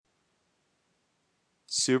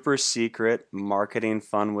super secret marketing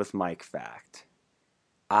fun with Mike fact.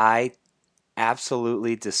 I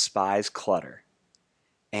absolutely despise clutter.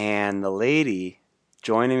 And the lady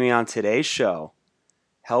joining me on today's show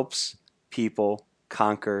helps people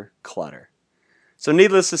conquer clutter. So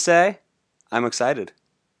needless to say, I'm excited.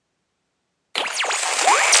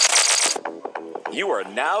 You are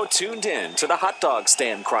now tuned in to the Hot Dog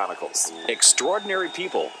Stand Chronicles. Extraordinary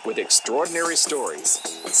people with extraordinary stories.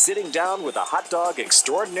 Sitting down with the hot dog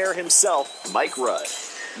extraordinaire himself, Mike Rudd.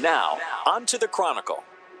 Now, on to the Chronicle.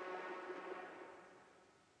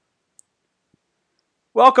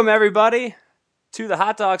 Welcome, everybody, to the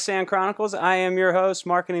Hot Dog Stand Chronicles. I am your host,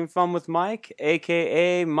 Marketing Fun with Mike,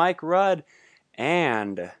 a.k.a. Mike Rudd.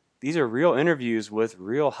 And these are real interviews with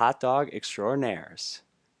real hot dog extraordinaires.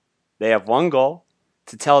 They have one goal,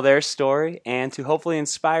 to tell their story and to hopefully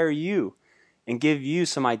inspire you and give you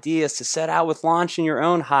some ideas to set out with launching your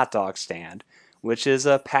own hot dog stand, which is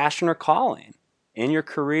a passion or calling in your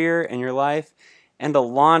career and your life, and to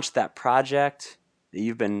launch that project that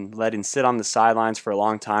you've been letting sit on the sidelines for a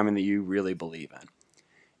long time and that you really believe in.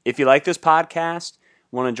 If you like this podcast,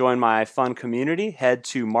 want to join my fun community, head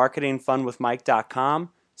to marketingfunwithmike.com,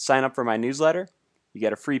 sign up for my newsletter. You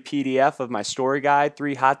get a free PDF of my story guide,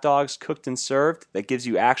 3 hot dogs cooked and served, that gives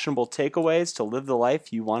you actionable takeaways to live the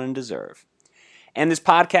life you want and deserve. And this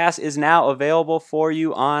podcast is now available for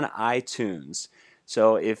you on iTunes.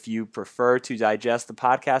 So if you prefer to digest the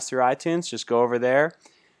podcast through iTunes, just go over there,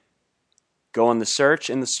 go in the search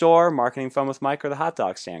in the store, Marketing Fun with Mike or the Hot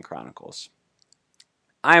Dog Stand Chronicles.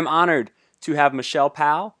 I am honored to have Michelle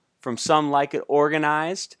Powell from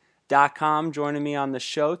SomeLikeItOrganized.com joining me on the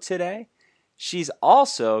show today. She's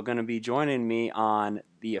also going to be joining me on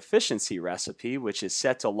the efficiency recipe, which is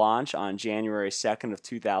set to launch on January 2nd of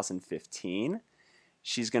 2015.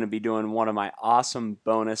 She's going to be doing one of my awesome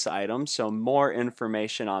bonus items, so more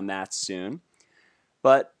information on that soon.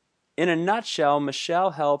 But in a nutshell,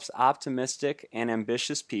 Michelle helps optimistic and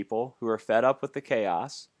ambitious people who are fed up with the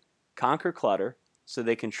chaos conquer clutter so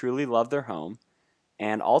they can truly love their home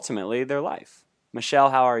and ultimately their life.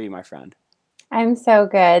 Michelle, how are you, my friend? I'm so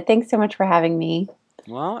good. Thanks so much for having me.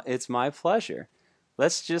 Well, it's my pleasure.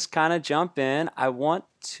 Let's just kind of jump in. I want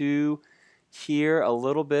to hear a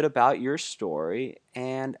little bit about your story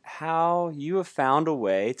and how you have found a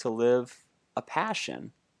way to live a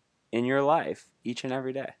passion in your life each and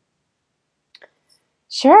every day.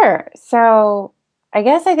 Sure. So I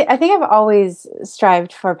guess I think I've always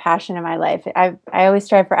strived for passion in my life. I always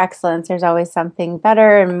strive for excellence. There's always something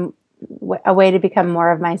better and a way to become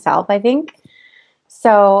more of myself, I think.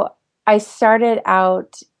 So I started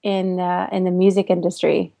out in the music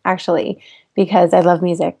industry, actually, because I love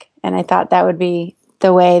music, and I thought that would be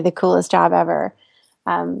the coolest job ever.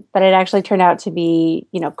 But it actually turned out to be,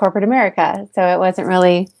 corporate America. So it wasn't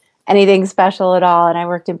really anything special at all. And I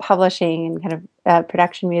worked in publishing and kind of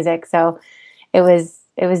production music. So it was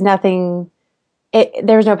nothing.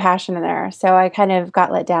 There was no passion in there. So I kind of got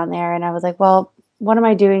let down there, and I was like, well, what am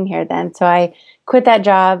I doing here then? So I quit that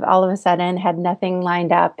job all of a sudden, had nothing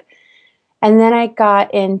lined up. And then I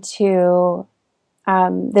got into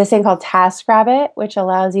this thing called TaskRabbit, which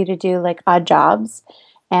allows you to do like odd jobs.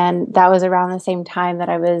 And that was around the same time that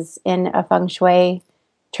I was in a feng shui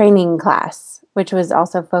training class, which was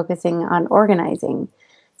also focusing on organizing.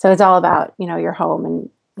 So it's all about, your home and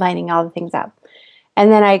lining all the things up.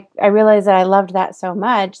 And then I realized that I loved that so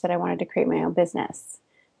much that I wanted to create my own business.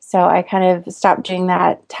 So I kind of stopped doing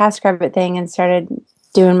that TaskRabbit thing and started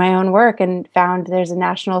doing my own work and found there's a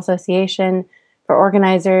national association for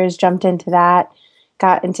organizers, jumped into that,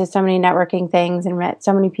 got into so many networking things and met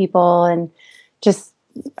so many people, and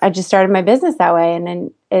I just started my business that way. And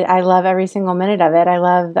then I love every single minute of it. I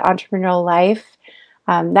love the entrepreneurial life.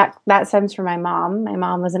 That stems from my mom. My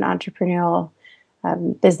mom was an entrepreneurial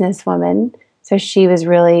businesswoman. So she was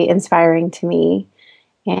really inspiring to me.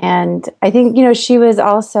 And I think, she was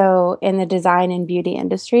also in the design and beauty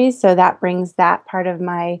industry. So that brings that part of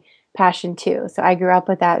my passion too. So I grew up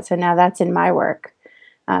with that. So now that's in my work,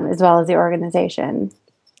 as well as the organization.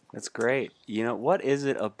 That's great. What is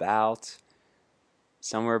it about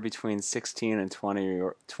somewhere between 16 and 20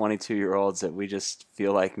 or 22-year-olds that we just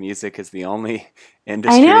feel like music is the only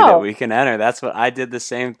industry that we can enter? That's what I did, the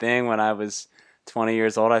same thing when I was 20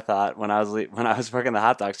 years old. I thought when I was working the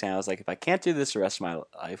hot dog stand, I was like, if I can't do this the rest of my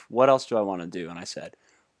life, what else do I want to do? And I said,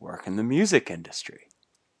 work in the music industry.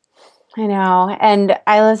 I know. And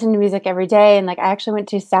I listen to music every day. And I actually went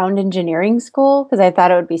to sound engineering school because I thought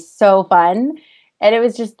it would be so fun. And it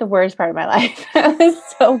was just the worst part of my life. It was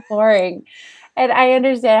so boring. And I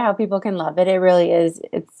understand how people can love it. It really is.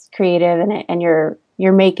 It's creative, and you're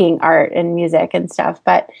you're making art and music and stuff,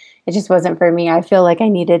 but it just wasn't for me. I feel like I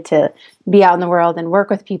needed to be out in the world and work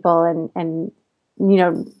with people and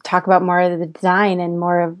talk about more of the design and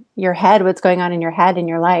more of your head, what's going on in your head and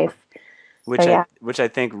your life. So yeah. Which I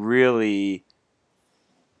think really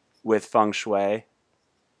with feng shui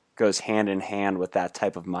goes hand in hand with that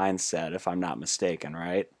type of mindset, if I'm not mistaken,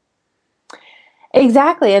 right?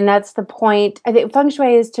 Exactly. And that's the point. I think feng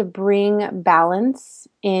shui is to bring balance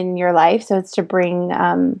in your life. So it's to bring,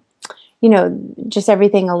 just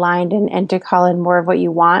everything aligned and to call in more of what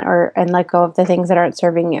you want and let go of the things that aren't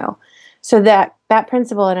serving you. So that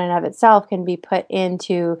principle in and of itself can be put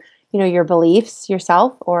into, your beliefs,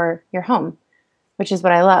 yourself, or your home, which is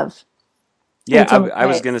what I love. Yeah, In so many I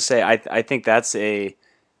was ways. going to say, I think that's as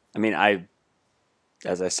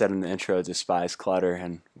I said in the intro, despise clutter,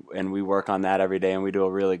 and we work on that every day, and we do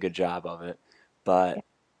a really good job of it. But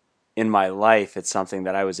in my life, it's something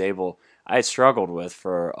that I struggled with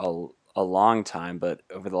for a long time, but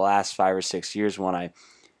over the last 5 or 6 years, when I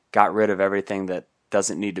got rid of everything that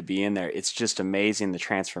doesn't need to be in there, it's just amazing the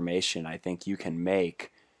transformation I think you can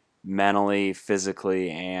make mentally,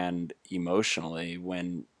 physically, and emotionally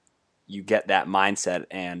when you get that mindset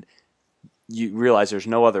and you realize there's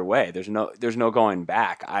no other way. There's no going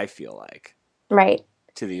back, I feel like, Right.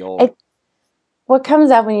 to the old. I, what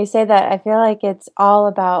comes up when you say that, I feel like it's all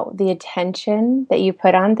about the attention that you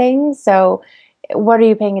put on things. So, what are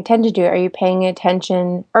you paying attention to? Are you paying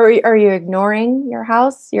attention, or are you ignoring your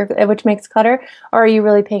house, which makes clutter, or are you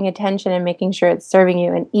really paying attention and making sure it's serving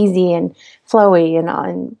you and easy and flowy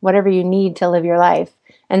and whatever you need to live your life?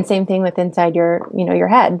 And same thing with inside your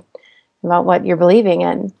head about what you're believing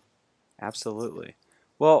in. Absolutely.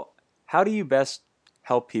 Well, how do you best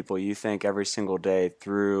help people, you think, every single day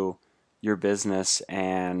through your business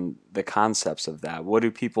and the concepts of that? What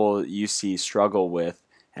do people you see struggle with,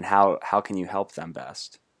 and how can you help them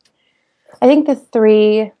best? I think the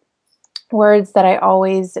three words that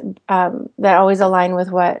always align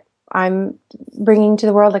with what I'm bringing to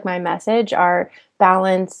the world, like my message, are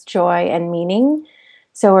balance, joy, and meaning.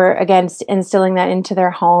 So we're again instilling that into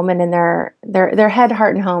their home and in their head,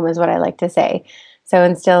 heart, and home is what I like to say. So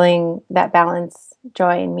instilling that balance,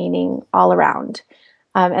 joy, and meaning all around,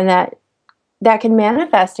 and that can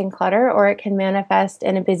manifest in clutter, or it can manifest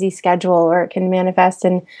in a busy schedule, or it can manifest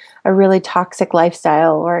in a really toxic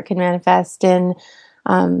lifestyle, or it can manifest in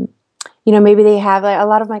um, maybe they have, like, a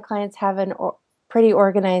lot of my clients have pretty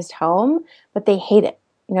organized home, but they hate it.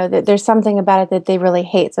 There's something about it that they really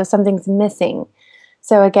hate. So something's missing.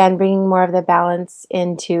 So again, bringing more of the balance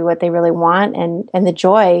into what they really want and the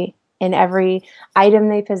joy in every item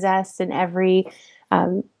they possess and every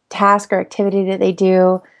task or activity that they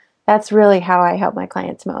do. That's really how I help my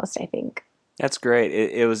clients most, I think. That's great.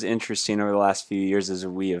 It was interesting over the last few years as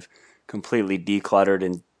we have completely decluttered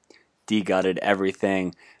and degutted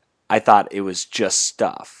everything. I thought it was just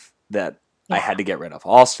stuff that I Yeah. had to get rid of,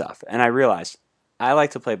 all stuff. And I realized I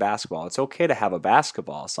like to play basketball. It's okay to have a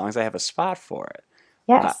basketball as long as I have a spot for it.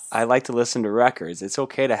 I Yes. like to listen to records. It's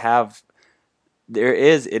okay to have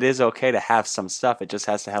it is okay to have some stuff. It just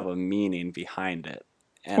has to have a meaning behind it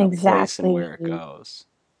and a place and Exactly. where it goes.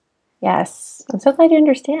 Yes. I'm so glad you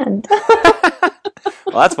understand.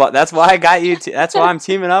 Well, that's why I got you. That's why I'm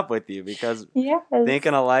teaming up with you, because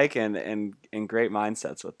thinking Yes. alike and great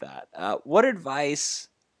mindsets with that. What advice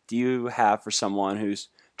do you have for someone who's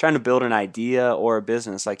trying to build an idea or a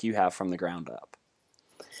business like you have from the ground up?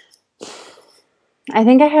 I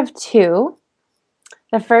think I have two.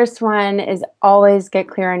 The first one is always get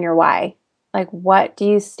clear on your why. Like, what do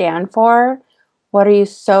you stand for? What are you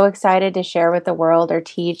so excited to share with the world or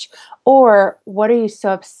teach? Or what are you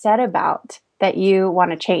so upset about that you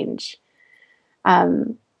want to change?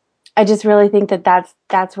 Um, I just really think that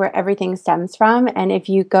that's where everything stems from. And if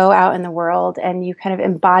you go out in the world and you kind of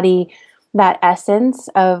embody that essence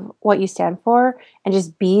of what you stand for and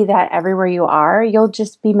just be that everywhere you are, you'll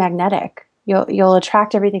just be magnetic. You'll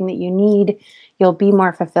attract everything that you need. You'll be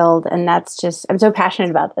more fulfilled. And that's just, I'm so passionate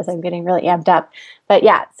about this. I'm getting really amped up. But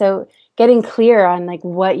yeah, so getting clear on like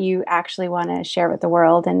what you actually want to share with the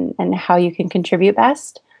world and how you can contribute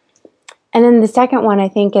best. And then the second one I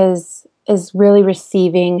think is really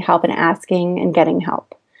receiving help and asking and getting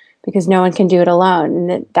help, because no one can do it alone.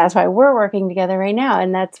 And that's why we're working together right now.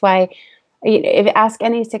 And that's why, if you ask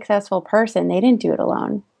any successful person, they didn't do it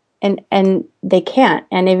alone. And they can't.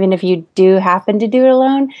 And even if you do happen to do it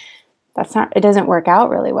alone, it doesn't work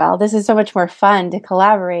out really well. This is so much more fun to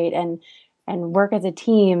collaborate and work as a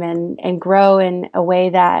team and grow in a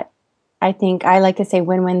way that I think I like to say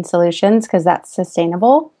win-win solutions, because that's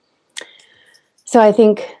sustainable. So I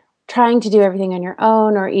think trying to do everything on your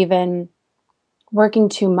own, or even working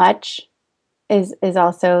too much is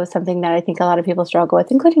also something that I think a lot of people struggle with,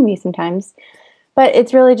 including me sometimes. But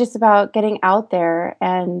it's really just about getting out there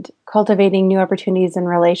and cultivating new opportunities and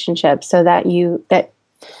relationships so that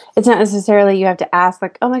it's not necessarily you have to ask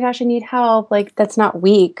like, oh my gosh, I need help. Like that's not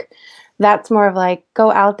weak. That's more of like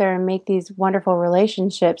go out there and make these wonderful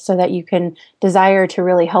relationships so that you can desire to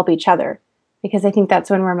really help each other. Because I think that's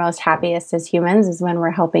when we're most happiest as humans is when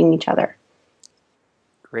we're helping each other.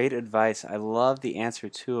 Great advice. I love the answer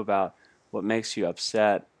too about what makes you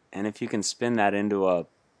upset, and if you can spin that into a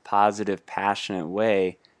positive, passionate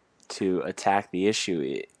way to attack the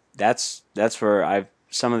issue, that's where I've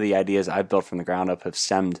some of the ideas I've built from the ground up have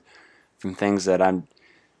stemmed from things that I'm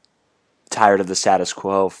tired of the status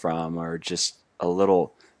quo from, or just a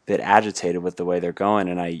little bit agitated with the way they're going,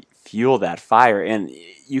 and I fuel that fire. And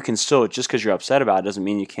you can still, just because you're upset about it doesn't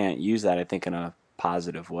mean you can't use that, I think, in a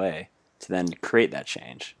positive way to then create that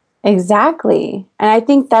change. Exactly. And I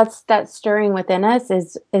think that's that stirring within us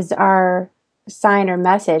is our sign or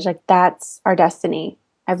message. Like that's our destiny,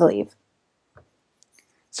 I believe.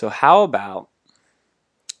 So how about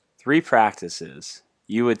 3 practices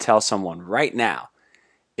you would tell someone right now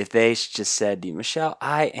if they just said to you, Michelle,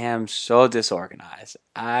 I am so disorganized.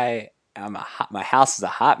 My house is a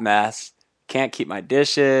hot mess. Can't keep my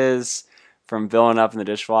dishes from filling up in the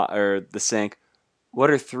dishwasher or the sink. What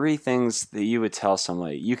are 3 things that you would tell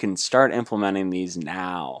somebody? You can start implementing these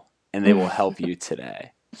now, and they will help you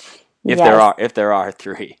today. Yes. If there are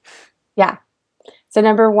 3. Yeah. So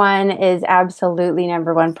number one is absolutely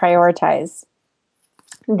number one, prioritize.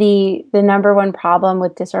 The number one problem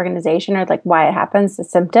with disorganization or like why it happens, the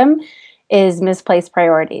symptom is misplaced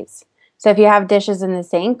priorities. So if you have dishes in the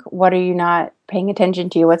sink, what are you not paying attention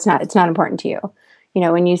to? It's not important to you. You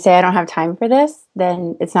know, when you say I don't have time for this,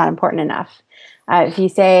 then it's not important enough. If you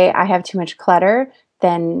say I have too much clutter,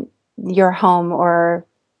 then your home or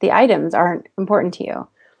the items aren't important to you.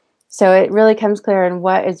 So it really comes clear in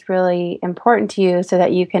what is really important to you so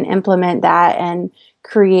that you can implement that and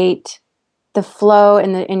create the flow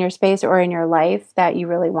in your space or in your life that you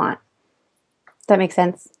really want. Does that make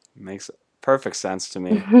sense? Makes perfect sense to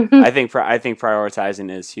me. Yeah. I think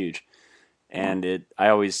prioritizing is huge, and I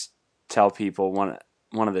always tell people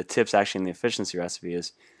one of the tips actually in the efficiency recipe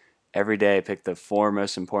is every day pick the 4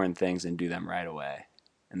 most important things and do them right away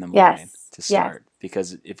in the morning Yes. to Yes. start.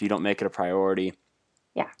 Because if you don't make it a priority,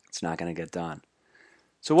 Yeah. it's not going to get done.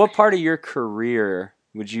 So what part of your career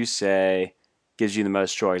would you say gives you the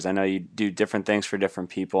most joy? 'Cause I know you do different things for different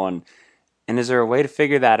people, and is there a way to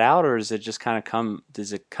figure that out, or does it kind of come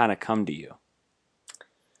to you?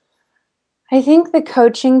 I think the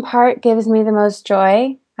coaching part gives me the most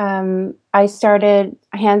joy. I started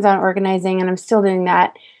hands-on organizing and I'm still doing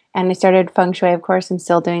that. And I started feng shui, of course, I'm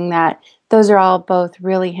still doing that. Those are all both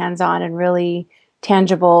really hands-on and really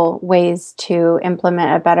tangible ways to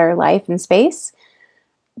implement a better life and space.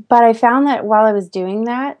 But I found that while I was doing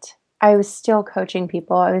that, I was still coaching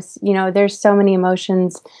people. There's so many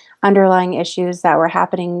emotions, underlying issues that were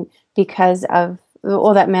happening because of,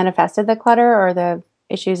 well, that manifested the clutter or the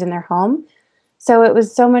issues in their home. So it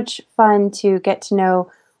was so much fun to get to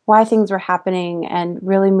know why things were happening and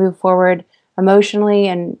really move forward emotionally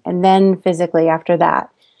and then physically after that.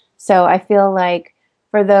 So I feel like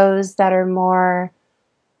for those that are more,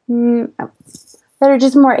 mm, that are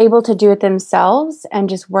just more able to do it themselves and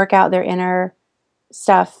just work out their inner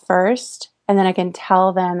stuff first, and then I can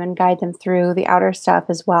tell them and guide them through the outer stuff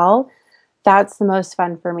as well. That's the most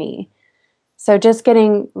fun for me. So just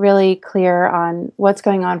getting really clear on what's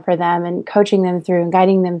going on for them and coaching them through and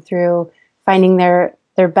guiding them through finding their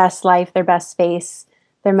best life, their best space,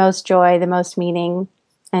 their most joy, the most meaning,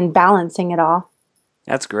 and balancing it all.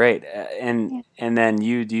 That's great. And then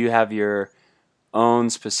do you have your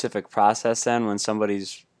own specific process then when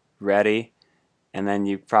somebody's ready, and then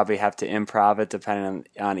you probably have to improv it depending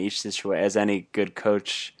on each situation. As any good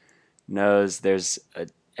coach knows,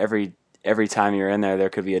 every time you're in there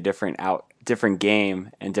could be a different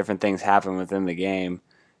game, and different things happen within the game.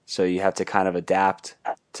 So you have to kind of adapt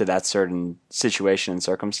to that certain situation and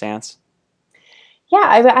circumstance. Yeah,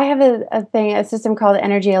 I have a system called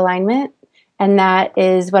energy alignment, and that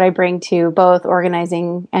is what I bring to both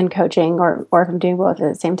organizing and coaching, or if I'm doing both at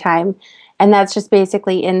the same time. And that's just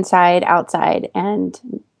basically inside, outside,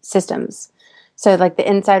 and systems. So, like the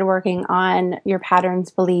inside, working on your patterns,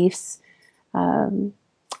 beliefs, um,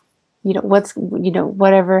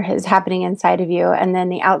 whatever is happening inside of you, and then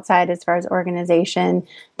the outside as far as organization,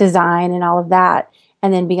 design, and all of that.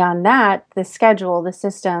 And then beyond that, the schedule, the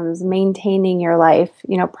systems, maintaining your life,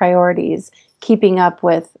 priorities, keeping up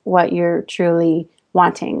with what you're truly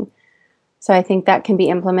wanting. So I think that can be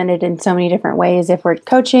implemented in so many different ways if we're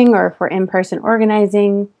coaching or if we're in-person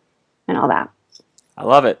organizing and all that. I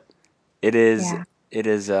love it. It is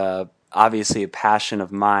Yeah. obviously a passion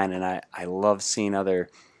of mine, and I love seeing other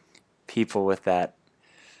people with that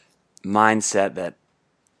mindset that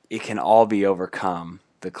it can all be overcome.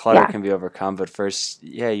 The clutter Yeah. can be overcome, but first,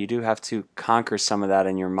 yeah, you do have to conquer some of that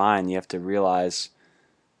in your mind. You have to realize,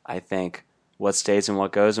 I think, what stays and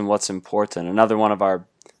what goes and what's important. Another one of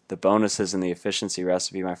the bonuses in the efficiency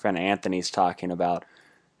recipe, my friend Anthony's talking about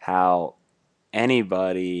how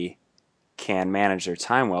anybody can manage their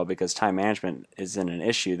time well because time management isn't an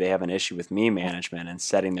issue. They have an issue with me management and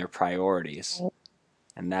setting their priorities.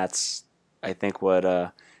 And that's, I think,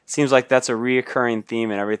 what seems like that's a reoccurring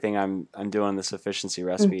theme in everything I'm doing this efficiency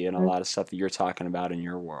recipe and a Mhm. lot of stuff that you're talking about in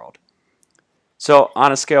your world. So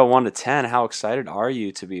on a scale of 1 to 10, how excited are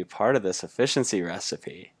you to be a part of this efficiency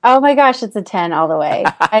recipe? Oh my gosh, it's a 10 all the way.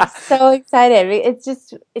 I'm so excited.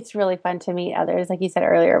 It's really fun to meet others, like you said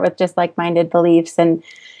earlier, with just like-minded beliefs and,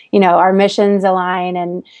 our missions align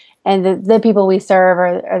and the people we serve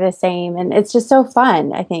are the same. And it's just so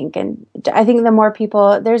fun, I think. And I think the more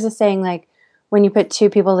people, there's a saying like, when you put two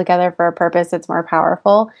people together for a purpose, it's more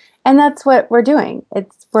powerful. And that's what we're doing.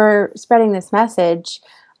 We're spreading this message.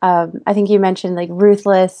 I think you mentioned like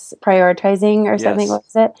ruthless prioritizing or something. Yes. What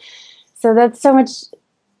was it? So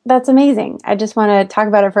that's amazing. I just want to talk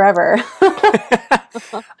about it forever.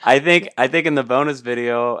 I think in the bonus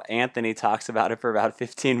video, Anthony talks about it for about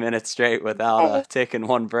 15 minutes straight without Okay. taking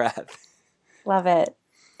one breath. Love it.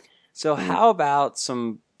 So Yeah. how about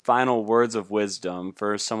some final words of wisdom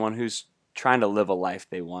for someone who's trying to live a life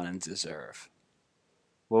they want and deserve?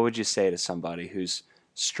 What would you say to somebody who's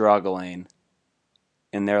struggling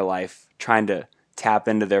in their life, trying to tap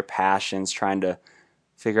into their passions, trying to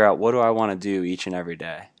figure out what do I want to do each and every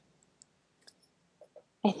day?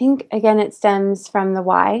 I think again it stems from the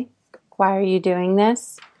why. Why are you doing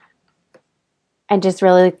this? And just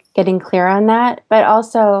really getting clear on that, but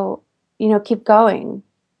also, keep going.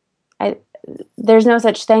 I There's no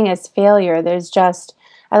such thing as failure. There's just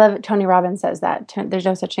I love it. Tony Robbins says that there's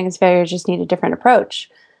no such thing as failure. You just need a different approach,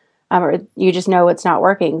 or you just know it's not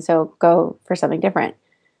working, so go for something different.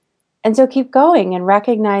 And so keep going and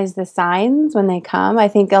recognize the signs when they come. I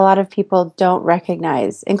think a lot of people don't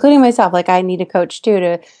recognize, including myself. Like I need a coach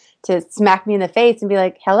too to smack me in the face and be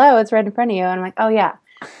like, "Hello, it's right in front of you." And I'm like, "Oh yeah."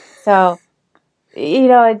 So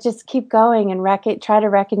just keep going and try to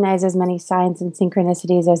recognize as many signs and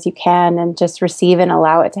synchronicities as you can, and just receive and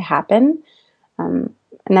allow it to happen. Um,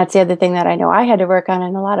 and that's the other thing that I know I had to work on,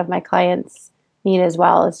 and a lot of my clients need as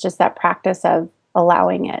well. It's just that practice of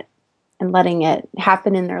allowing it and letting it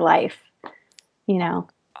happen in their life. You know.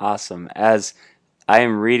 Awesome. As I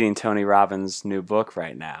am reading Tony Robbins' new book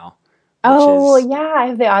right now, which Oh, is yeah, I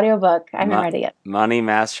have the audiobook. I haven't Mo- read it yet. Money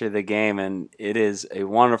Master the Game, and it is a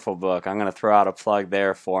wonderful book. I'm going to throw out a plug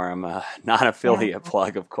there for him. Not an Yeah, affiliate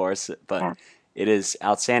plug, of course, but yeah. it is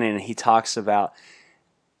outstanding. And he talks about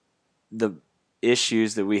the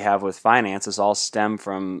issues that we have with finances all stem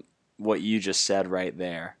from what you just said right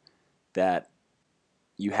there, that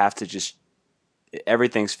you have to just,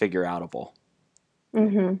 everything's figure outable.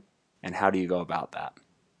 Mm-hmm. And how do you go about that?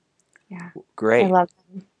 Yeah, I Great. love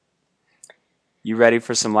You ready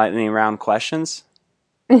for some lightning round questions?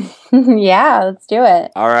 it. Yeah, let's do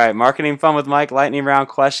it. All right, Marketing Fun with Mike, lightning round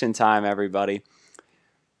question time, everybody.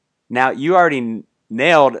 Now, you already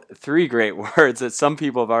nailed 3 great words that some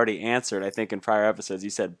people have already answered, I think, in prior episodes. You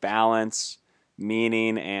said balance,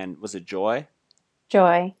 meaning, and was it joy?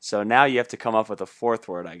 Joy. So now you have to come up with a 4th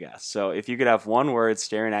word, I guess. So if you could have one word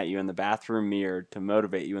staring at you in the bathroom mirror to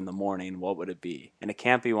motivate you in the morning, what would it be? And it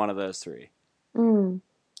can't be one of those 3. Mm.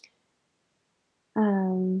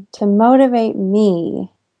 To motivate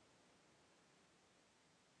me,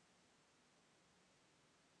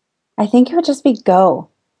 I think it would just be go.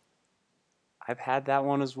 I've had that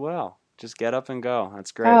one as well. Just get up and go.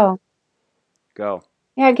 That's great. Go. Go.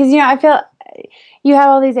 Yeah, because I feel you have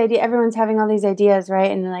all these ideas. Everyone's having all these ideas,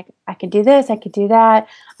 right? And they're like, I could do this, I could do that.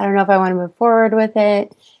 I don't know if I want to move forward with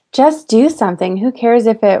it. Just do something. Who cares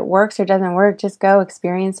if it works or doesn't work? Just go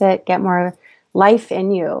experience it, get more life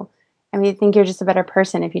in you. I mean, I think you're just a better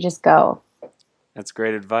person if you just go. That's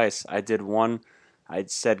great advice. I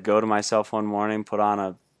said go to myself one morning,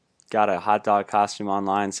 got a hot dog costume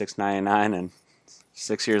online, $6.99, and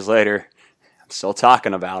 6 years later, I'm still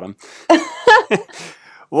talking about them.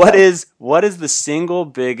 What is the single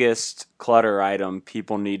biggest clutter item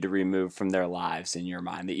people need to remove from their lives in your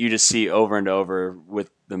mind that you just see over and over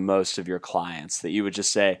with the most of your clients that you would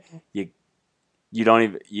just say you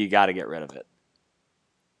got to get rid of it?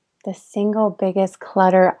 The single biggest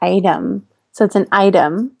clutter item. So it's an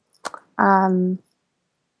item.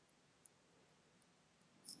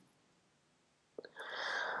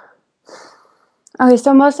 Okay,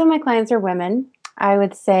 so most of my clients are women. I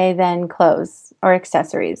would say then clothes or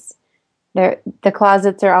accessories. The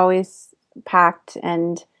closets are always packed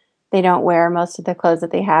and they don't wear most of the clothes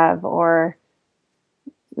that they have, or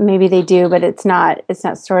maybe they do, but it's not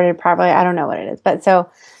sorted properly. I don't know what it is. But so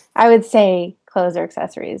I would say clothes or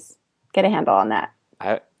accessories. Get a handle on that.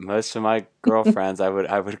 Most of my girlfriends, I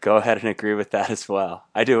would go ahead and agree with that as well.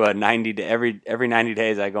 I do a 90 to every 90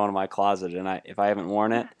 days I go into my closet, and if I haven't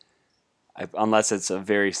worn it, unless it's a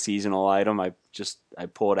very seasonal item, I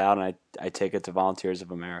pull it out and I take it to Volunteers of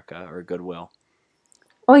America or Goodwill.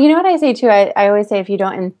 Well, you know what I say too? I always say if you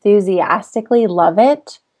don't enthusiastically love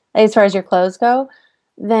it, as far as your clothes go,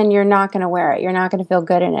 then you're not going to wear it. You're not going to feel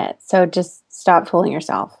good in it. So just stop fooling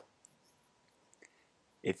yourself.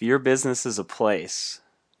 If your business is a place,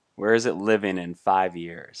 where is it living in 5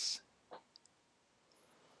 years?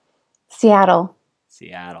 Seattle.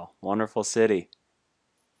 Seattle. Wonderful city.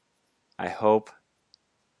 I hope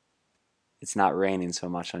it's not raining so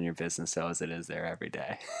much on your business though as it is there every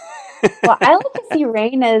day. Well, I like to see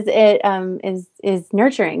rain as it is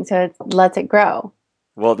nurturing, so it lets it grow.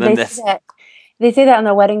 Well, then that's They say that on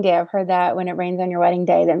the wedding day. I've heard that when it rains on your wedding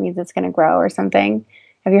day, that means it's going to grow or something.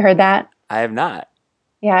 Have you heard that? I have not.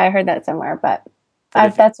 Yeah, I heard that somewhere, but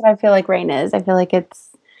But that's what I feel like rain is. I feel like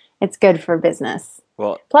it's good for business.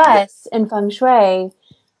 Well, Plus, in feng shui,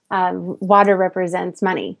 water represents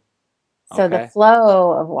money. So the okay.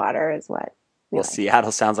 flow of water is what. Well, like.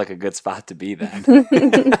 Seattle sounds like a good spot to be then.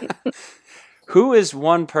 Who is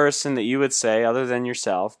one person that you would say, other than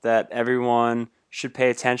yourself, that everyone should pay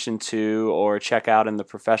attention to or check out in the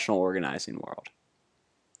professional organizing world?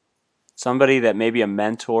 Somebody that may be a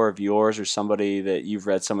mentor of yours or somebody that you've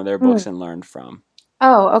read some of their books and learned from.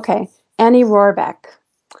 Oh, okay. Annie Rohrbeck.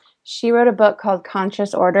 She wrote a book called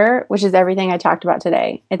Conscious Order, which is everything I talked about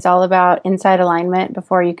today. It's all about inside alignment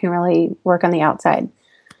before you can really work on the outside.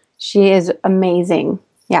 She is amazing.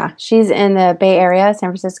 Yeah, she's in the Bay Area, San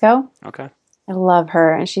Francisco. Okay. I love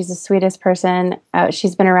her, and she's the sweetest person.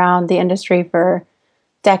 She's been around the industry for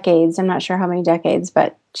decades. I'm not sure how many decades,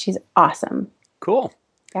 but she's awesome. Cool.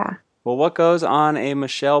 Yeah. Well, what goes on a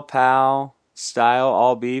Michelle Powell style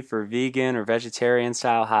all beef or vegan or vegetarian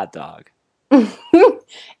style hot dog?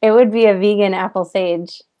 It would be a vegan apple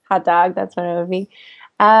sage hot dog. That's what it would be.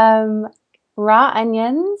 Raw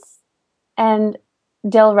onions and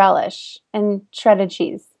dill relish and shredded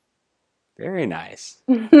cheese. Very nice.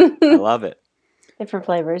 I love it. Different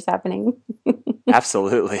flavors happening.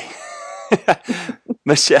 Absolutely.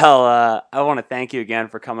 Michelle, I want to thank you again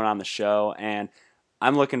for coming on the show, and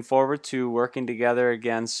I'm looking forward to working together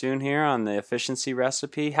again soon here on the efficiency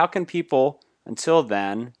recipe. How can people, until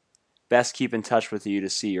then, best keep in touch with you to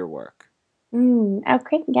see your work?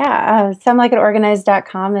 Okay, yeah.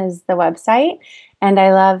 SomeLikeItOrganized.com is the website, and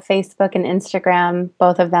I love Facebook and Instagram.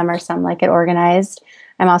 Both of them are Some Like It Organized.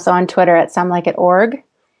 I'm also on Twitter at SomeLikeItOrg,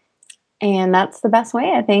 and that's the best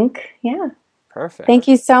way, I think. Yeah. Perfect. Thank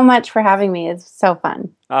you so much for having me. It's so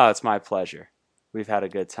fun. Oh, it's my pleasure. We've had a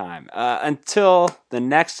good time. Until the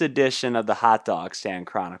next edition of the Hot Dog Stand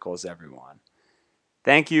Chronicles, everyone.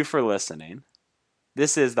 Thank you for listening.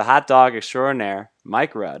 This is the Hot Dog Extraordinaire,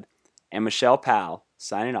 Mike Rudd, and Michelle Powell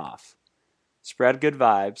signing off. Spread good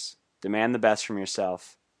vibes. Demand the best from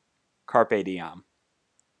yourself. Carpe diem.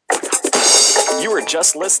 You were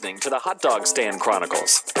just listening to the Hot Dog Stand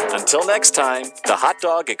Chronicles. Until next time, the Hot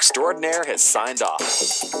Dog Extraordinaire has signed off.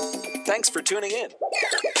 Thanks for tuning in.